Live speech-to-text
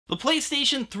The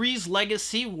PlayStation 3's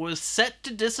legacy was set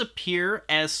to disappear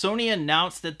as Sony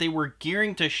announced that they were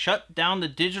gearing to shut down the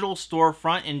digital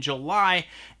storefront in July,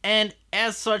 and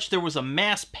as such there was a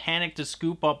mass panic to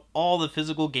scoop up all the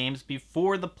physical games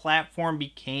before the platform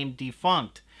became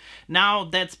defunct. Now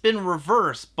that's been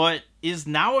reversed, but is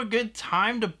now a good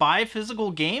time to buy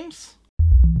physical games?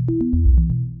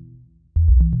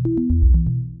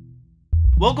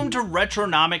 Welcome to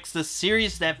Retronomics, the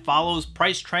series that follows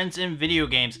price trends in video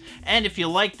games. And if you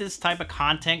like this type of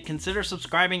content, consider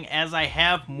subscribing as I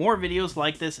have more videos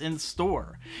like this in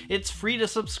store. It's free to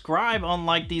subscribe,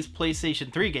 unlike these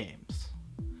PlayStation 3 games.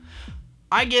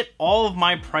 I get all of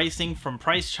my pricing from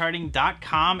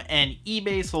pricecharting.com and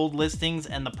eBay sold listings,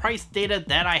 and the price data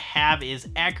that I have is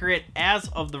accurate as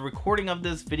of the recording of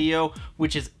this video,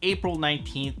 which is April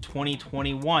 19th,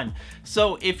 2021.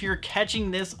 So if you're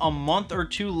catching this a month or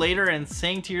two later and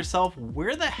saying to yourself,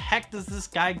 where the heck does this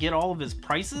guy get all of his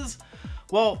prices?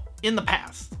 Well, in the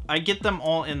past. I get them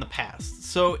all in the past.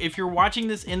 So if you're watching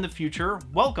this in the future,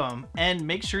 welcome, and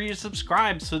make sure you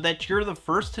subscribe so that you're the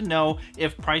first to know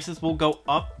if prices will go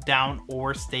up, down,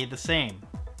 or stay the same.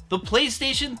 The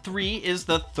PlayStation 3 is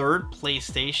the third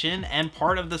PlayStation and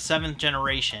part of the 7th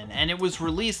generation, and it was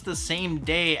released the same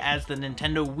day as the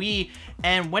Nintendo Wii,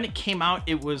 and when it came out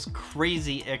it was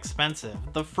crazy expensive.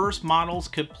 The first models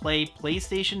could play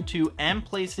PlayStation 2 and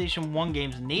PlayStation 1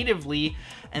 games natively,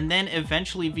 and then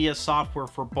eventually via software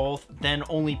for both, then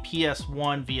only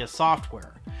PS1 via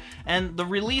software. And the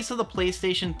release of the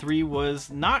PlayStation 3 was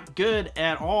not good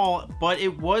at all, but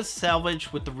it was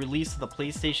salvaged with the release of the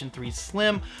PlayStation 3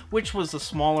 Slim, which was a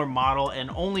smaller model and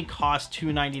only cost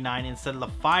 $299 instead of the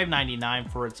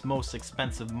 $599 for its most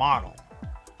expensive model.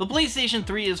 The PlayStation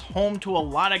 3 is home to a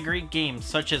lot of great games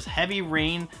such as Heavy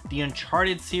Rain, the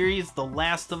Uncharted series, The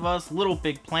Last of Us, Little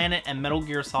Big Planet, and Metal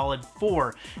Gear Solid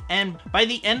 4. And by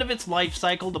the end of its life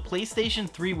cycle, the PlayStation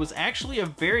 3 was actually a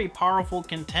very powerful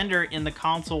contender in the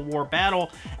console war battle,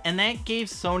 and that gave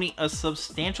Sony a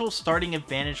substantial starting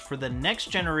advantage for the next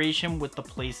generation with the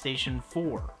PlayStation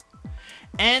 4.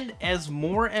 And as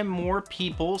more and more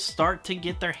people start to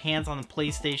get their hands on the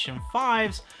PlayStation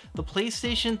 5s, the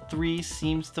PlayStation 3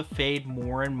 seems to fade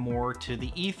more and more to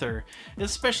the ether,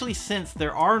 especially since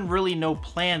there are really no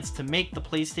plans to make the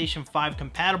PlayStation 5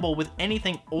 compatible with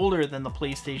anything older than the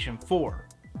PlayStation 4.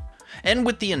 And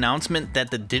with the announcement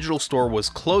that the digital store was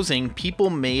closing, people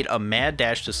made a mad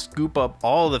dash to scoop up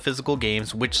all the physical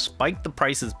games, which spiked the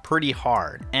prices pretty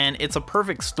hard, and it's a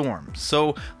perfect storm.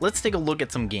 So let's take a look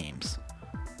at some games.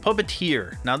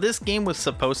 Puppeteer. Now this game was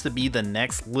supposed to be the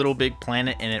next Little Big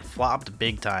Planet and it flopped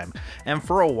big time, and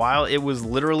for a while it was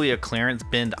literally a clearance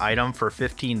binned item for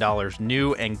 $15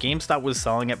 new, and GameStop was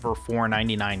selling it for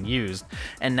 $4.99 used,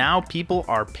 and now people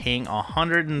are paying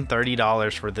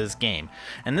 $130 for this game.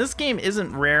 And this game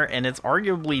isn't rare, and it's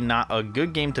arguably not a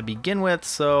good game to begin with,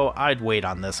 so I'd wait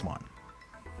on this one.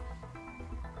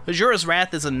 Asura's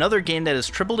Wrath is another game that has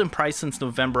tripled in price since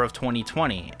November of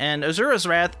 2020, and Asura's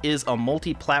Wrath is a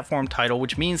multi-platform title,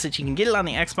 which means that you can get it on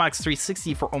the Xbox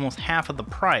 360 for almost half of the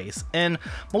price, and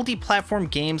multi-platform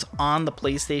games on the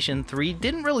PlayStation 3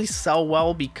 didn't really sell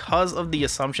well because of the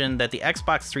assumption that the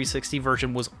Xbox 360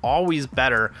 version was always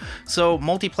better, so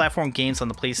multi-platform games on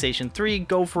the PlayStation 3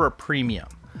 go for a premium.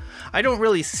 I don't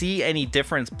really see any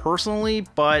difference personally,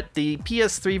 but the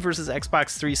PS3 versus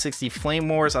Xbox 360 flame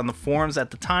wars on the forums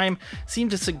at the time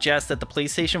seemed to suggest that the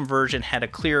PlayStation version had a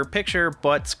clearer picture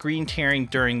but screen tearing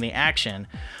during the action.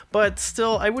 But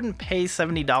still, I wouldn't pay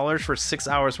 $70 for 6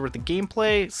 hours worth of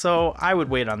gameplay, so I would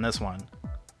wait on this one.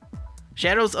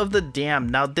 Shadows of the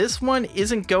Damned. Now this one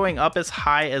isn't going up as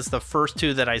high as the first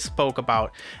two that I spoke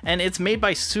about, and it's made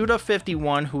by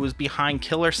Suda51, who was behind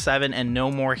Killer 7 and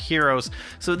No More Heroes,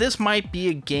 so this might be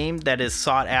a game that is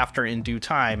sought after in due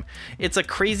time. It's a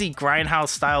crazy grindhouse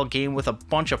style game with a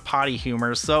bunch of potty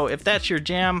humor, so if that's your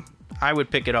jam, I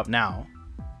would pick it up now.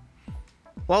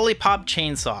 Lollipop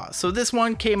Chainsaw. So this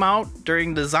one came out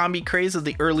during the zombie craze of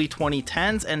the early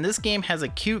 2010s, and this game has a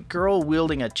cute girl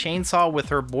wielding a chainsaw with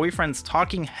her boyfriend's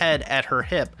talking head at her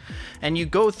hip, and you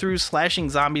go through slashing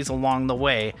zombies along the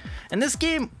way. And this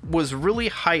game was really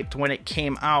hyped when it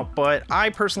came out, but I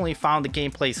personally found the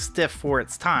gameplay stiff for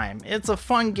its time. It's a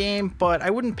fun game, but I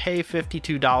wouldn't pay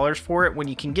 $52 for it when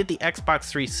you can get the Xbox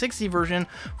 360 version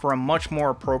for a much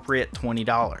more appropriate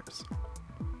 $20.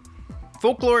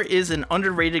 Folklore is an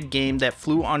underrated game that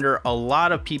flew under a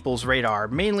lot of people's radar,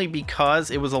 mainly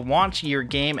because it was a launch year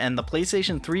game and the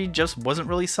PlayStation 3 just wasn't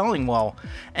really selling well.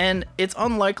 And it's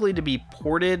unlikely to be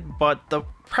ported, but the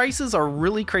prices are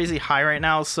really crazy high right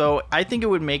now, so I think it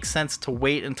would make sense to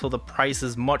wait until the price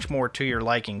is much more to your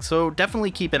liking, so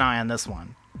definitely keep an eye on this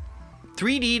one.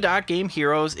 3D.Game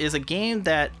Heroes is a game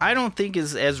that I don't think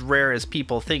is as rare as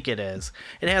people think it is.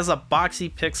 It has a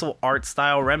boxy pixel art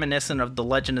style reminiscent of The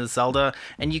Legend of Zelda,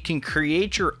 and you can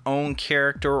create your own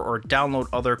character or download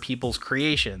other people's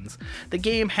creations. The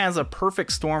game has a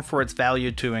perfect storm for its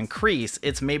value to increase.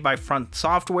 It's made by Front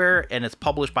Software and it's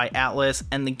published by Atlas,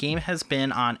 and the game has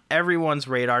been on everyone's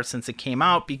radar since it came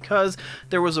out because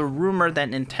there was a rumor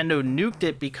that Nintendo nuked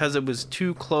it because it was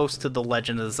too close to The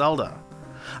Legend of Zelda.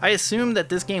 I assume that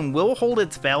this game will hold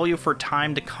its value for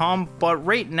time to come, but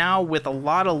right now with a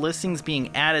lot of listings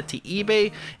being added to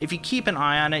eBay, if you keep an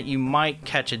eye on it, you might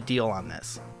catch a deal on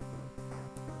this.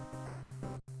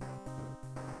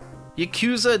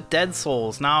 Yakuza Dead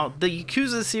Souls. Now, the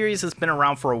Yakuza series has been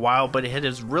around for a while, but it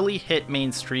has really hit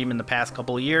mainstream in the past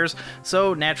couple of years,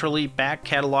 so naturally back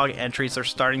catalog entries are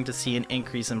starting to see an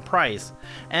increase in price.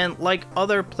 And like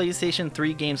other PlayStation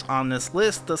 3 games on this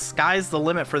list, the sky's the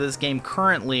limit for this game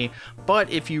currently, but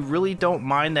if you really don't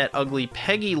mind that ugly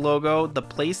Peggy logo, the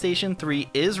PlayStation 3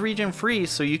 is region free,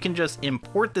 so you can just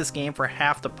import this game for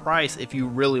half the price if you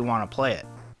really want to play it.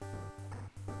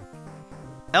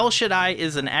 El Shaddai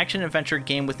is an action-adventure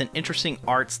game with an interesting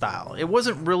art style. It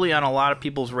wasn't really on a lot of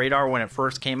people's radar when it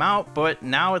first came out, but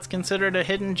now it's considered a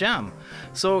hidden gem.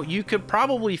 So you could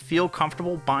probably feel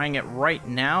comfortable buying it right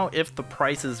now if the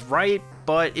price is right,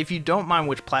 but if you don't mind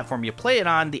which platform you play it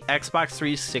on, the Xbox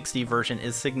 360 version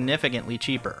is significantly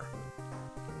cheaper.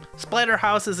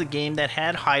 Splatterhouse is a game that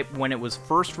had hype when it was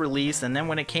first released, and then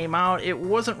when it came out, it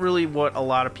wasn't really what a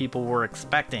lot of people were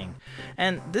expecting.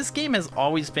 And this game has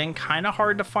always been kind of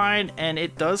hard to find, and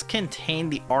it does contain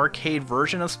the arcade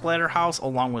version of Splatterhouse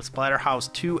along with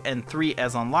Splatterhouse 2 and 3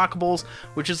 as unlockables,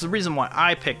 which is the reason why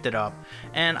I picked it up.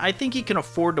 And I think you can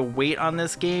afford to wait on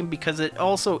this game because it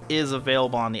also is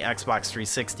available on the Xbox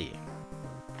 360.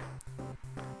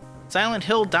 Silent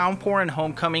Hill, Downpour, and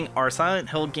Homecoming are Silent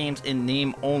Hill games in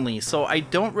name only, so I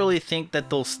don't really think that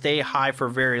they'll stay high for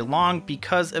very long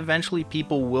because eventually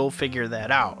people will figure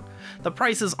that out. The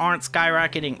prices aren't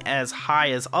skyrocketing as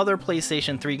high as other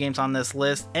PlayStation 3 games on this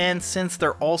list, and since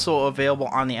they're also available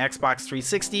on the Xbox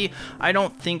 360, I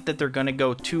don't think that they're going to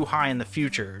go too high in the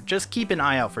future. Just keep an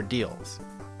eye out for deals.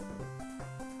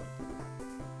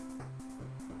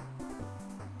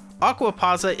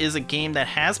 Aquapazza is a game that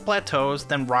has plateaus,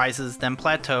 then rises, then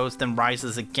plateaus, then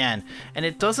rises again, and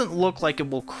it doesn't look like it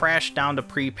will crash down to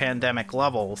pre-pandemic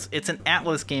levels. It's an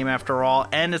Atlas game after all,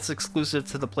 and it's exclusive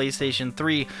to the PlayStation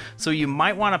 3, so you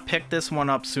might want to pick this one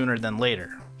up sooner than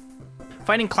later.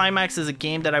 Fighting Climax is a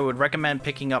game that I would recommend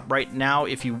picking up right now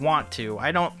if you want to.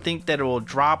 I don't think that it will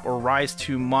drop or rise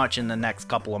too much in the next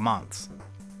couple of months.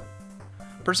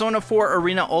 Persona 4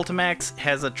 Arena Ultimax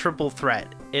has a triple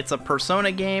threat. It's a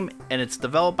Persona game, and it's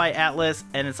developed by Atlas,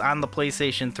 and it's on the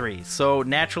PlayStation 3, so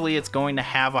naturally it's going to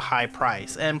have a high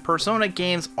price. And Persona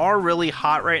games are really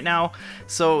hot right now,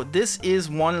 so this is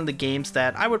one of the games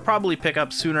that I would probably pick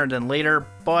up sooner than later,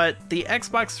 but the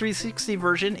Xbox 360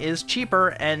 version is cheaper,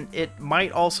 and it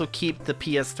might also keep the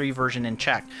PS3 version in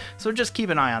check, so just keep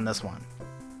an eye on this one.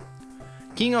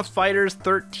 King of Fighters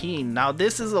 13. Now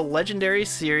this is a legendary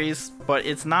series, but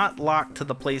it's not locked to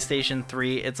the PlayStation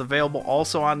 3. It's available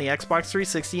also on the Xbox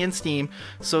 360 and Steam,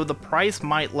 so the price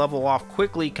might level off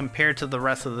quickly compared to the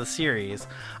rest of the series.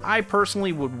 I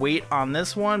personally would wait on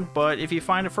this one, but if you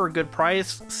find it for a good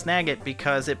price, snag it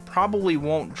because it probably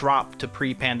won't drop to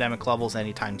pre-pandemic levels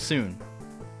anytime soon.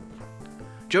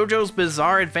 JoJo's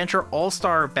Bizarre Adventure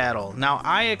All-Star Battle. Now,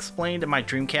 I explained in my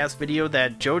Dreamcast video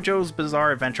that JoJo's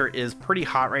Bizarre Adventure is pretty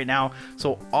hot right now,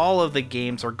 so all of the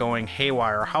games are going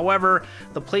haywire. However,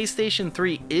 the PlayStation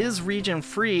 3 is region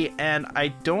free, and I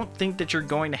don't think that you're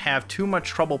going to have too much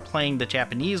trouble playing the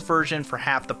Japanese version for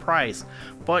half the price.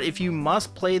 But if you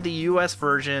must play the US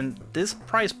version, this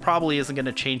price probably isn't going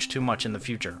to change too much in the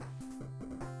future.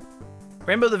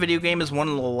 Rainbow the Video Game is one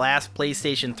of the last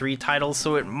PlayStation 3 titles,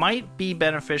 so it might be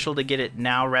beneficial to get it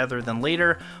now rather than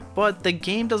later, but the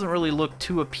game doesn't really look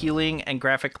too appealing and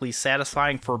graphically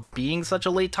satisfying for being such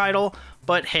a late title,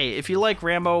 but hey, if you like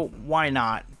Rambo, why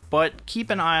not? But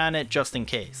keep an eye on it just in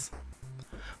case.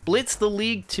 Blitz the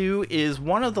League 2 is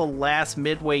one of the last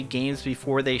Midway games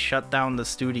before they shut down the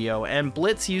studio, and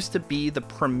Blitz used to be the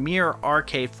premier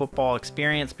arcade football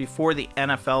experience before the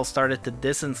NFL started to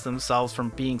distance themselves from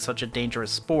being such a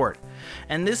dangerous sport.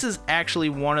 And this is actually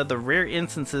one of the rare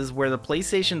instances where the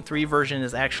PlayStation 3 version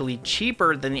is actually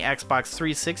cheaper than the Xbox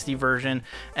 360 version,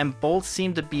 and both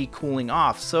seem to be cooling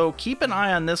off, so keep an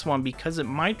eye on this one because it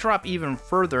might drop even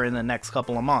further in the next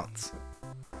couple of months.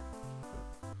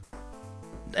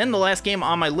 And the last game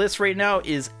on my list right now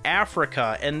is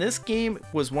Africa, and this game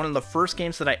was one of the first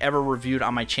games that I ever reviewed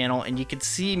on my channel, and you can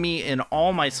see me in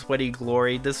all my sweaty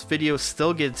glory. This video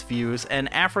still gets views,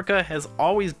 and Africa has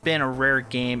always been a rare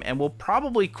game and will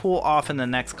probably cool off in the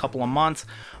next couple of months,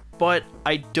 but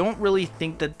I don't really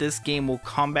think that this game will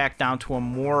come back down to a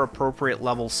more appropriate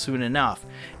level soon enough.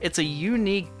 It's a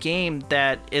unique game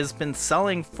that has been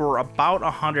selling for about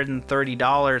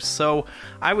 $130, so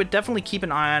I would definitely keep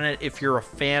an eye on it if you're a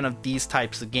fan of these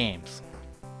types of games.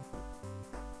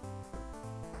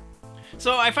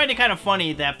 So I find it kind of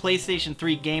funny that PlayStation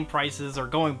 3 game prices are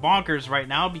going bonkers right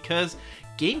now because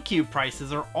GameCube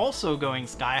prices are also going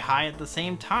sky high at the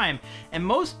same time, and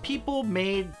most people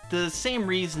made the same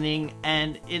reasoning,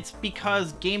 and it's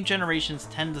because game generations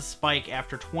tend to spike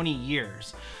after 20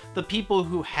 years. The people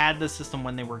who had the system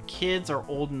when they were kids are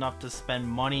old enough to spend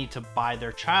money to buy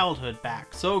their childhood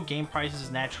back, so game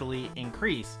prices naturally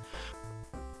increase.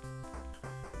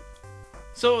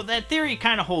 So that theory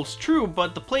kind of holds true,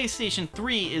 but the PlayStation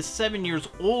 3 is 7 years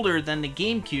older than the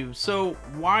GameCube, so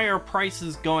why are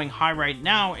prices going high right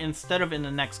now instead of in the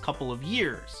next couple of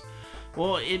years?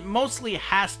 Well, it mostly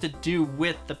has to do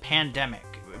with the pandemic.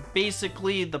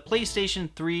 Basically, the PlayStation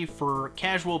 3 for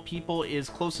casual people is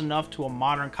close enough to a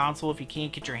modern console if you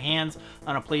can't get your hands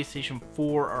on a PlayStation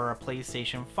 4 or a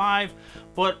PlayStation 5,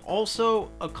 but also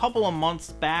a couple of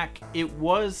months back it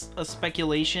was a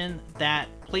speculation that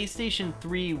PlayStation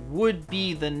 3 would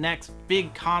be the next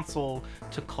big console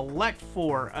to collect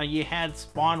for. You had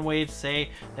Spawn Wave say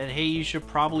that, hey, you should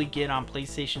probably get on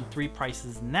PlayStation 3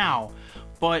 prices now.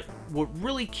 But what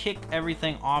really kicked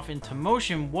everything off into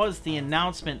motion was the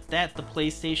announcement that the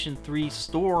PlayStation 3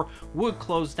 Store would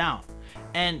close down.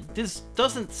 And this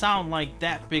doesn't sound like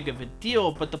that big of a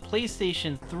deal, but the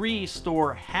PlayStation 3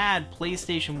 Store had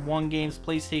PlayStation 1 games,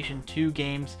 PlayStation 2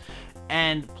 games,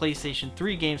 and PlayStation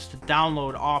 3 games to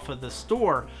download off of the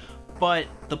store. But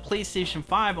the PlayStation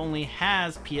 5 only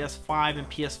has PS5 and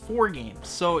PS4 games.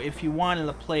 So if you wanted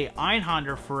to play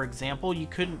Einhander, for example, you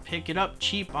couldn't pick it up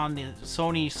cheap on the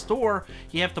Sony store.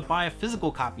 You have to buy a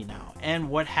physical copy now. And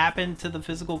what happened to the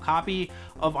physical copy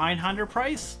of Einhander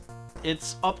price?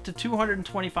 It's up to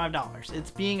 $225.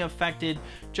 It's being affected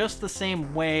just the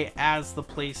same way as the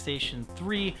PlayStation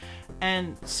 3,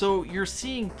 and so you're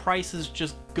seeing prices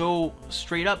just go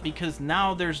straight up because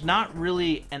now there's not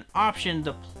really an option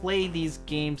to play these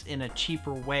games in a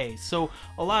cheaper way. So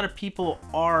a lot of people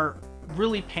are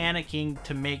really panicking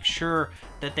to make sure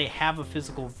that they have a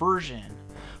physical version.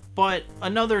 But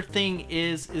another thing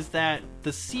is that the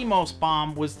CMOS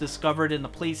bomb was discovered in the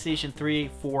PlayStation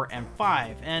 3, 4, and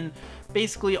 5. And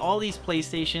basically all these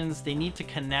PlayStations, they need to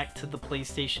connect to the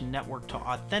PlayStation Network to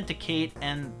authenticate,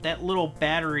 and that little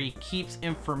battery keeps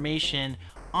information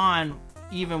on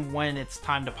even when it's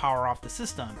time to power off the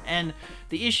system. And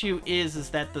the issue is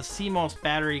that the CMOS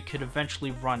battery could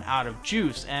eventually run out of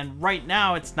juice, and right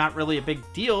now it's not really a big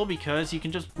deal because you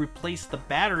can just replace the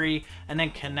battery and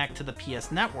then connect to the PS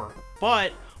Network.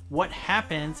 But what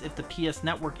happens if the PS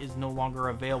Network is no longer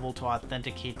available to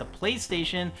authenticate the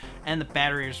PlayStation and the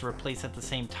battery is replaced at the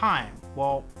same time?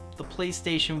 Well, the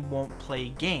PlayStation won't play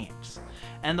games.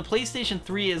 And the PlayStation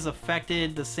 3 is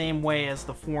affected the same way as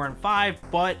the 4 and 5,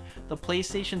 but the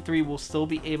PlayStation 3 will still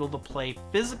be able to play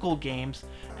physical games,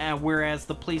 whereas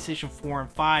the PlayStation 4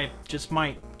 and 5 just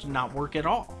might not work at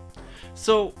all.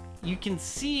 So you can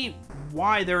see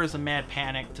why there is a mad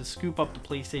panic to scoop up the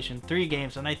PlayStation 3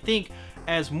 games, and I think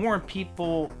as more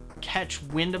people catch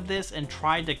wind of this and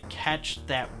try to catch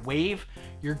that wave,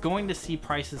 you're going to see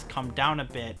prices come down a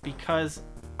bit, because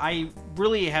I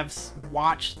really have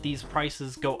watched these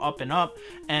prices go up and up,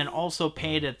 and also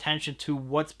paid attention to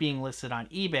what's being listed on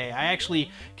eBay. I actually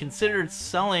considered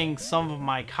selling some of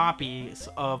my copies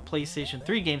of PlayStation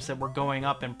 3 games that were going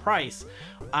up in price,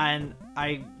 and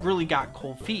I really got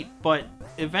cold feet. But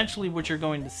eventually what you're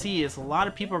going to see is a lot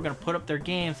of people are going to put up their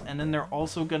games, and then they're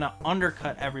also going to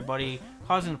undercut everybody,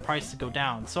 causing the price to go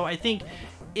down. So I think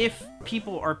if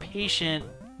people are patient,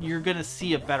 you're going to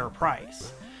see a better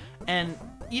price. And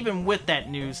even with that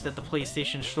news that the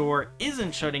PlayStation Store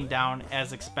isn't shutting down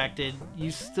as expected,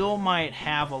 you still might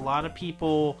have a lot of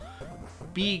people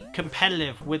be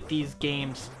competitive with these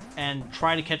games and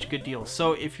try to catch good deals.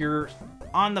 So if you're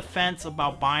on the fence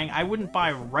about buying, I wouldn't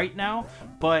buy right now,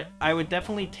 but I would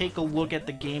definitely take a look at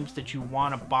the games that you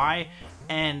want to buy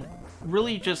and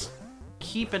really just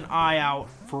keep an eye out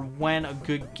for when a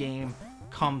good game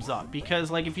comes up. Because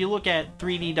like if you look at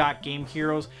 3D Game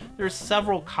Heroes, there's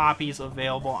several copies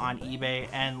available on eBay,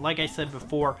 and like I said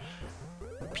before,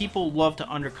 people love to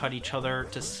undercut each other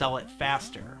to sell it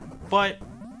faster. But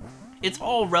It's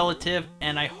all relative,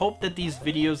 and I hope that these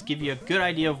videos give you a good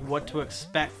idea of what to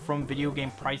expect from video game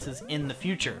prices in the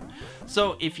future.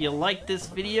 So if you like this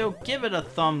video, give it a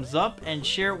thumbs up and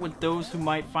share it with those who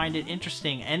might find it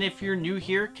interesting. And if you're new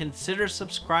here, consider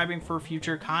subscribing for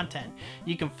future content.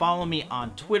 You can follow me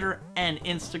on Twitter and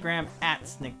Instagram at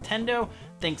snicktendo.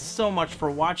 Thanks so much for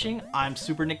watching. I'm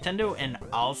Super Nintendo, and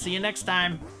I'll see you next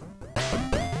time.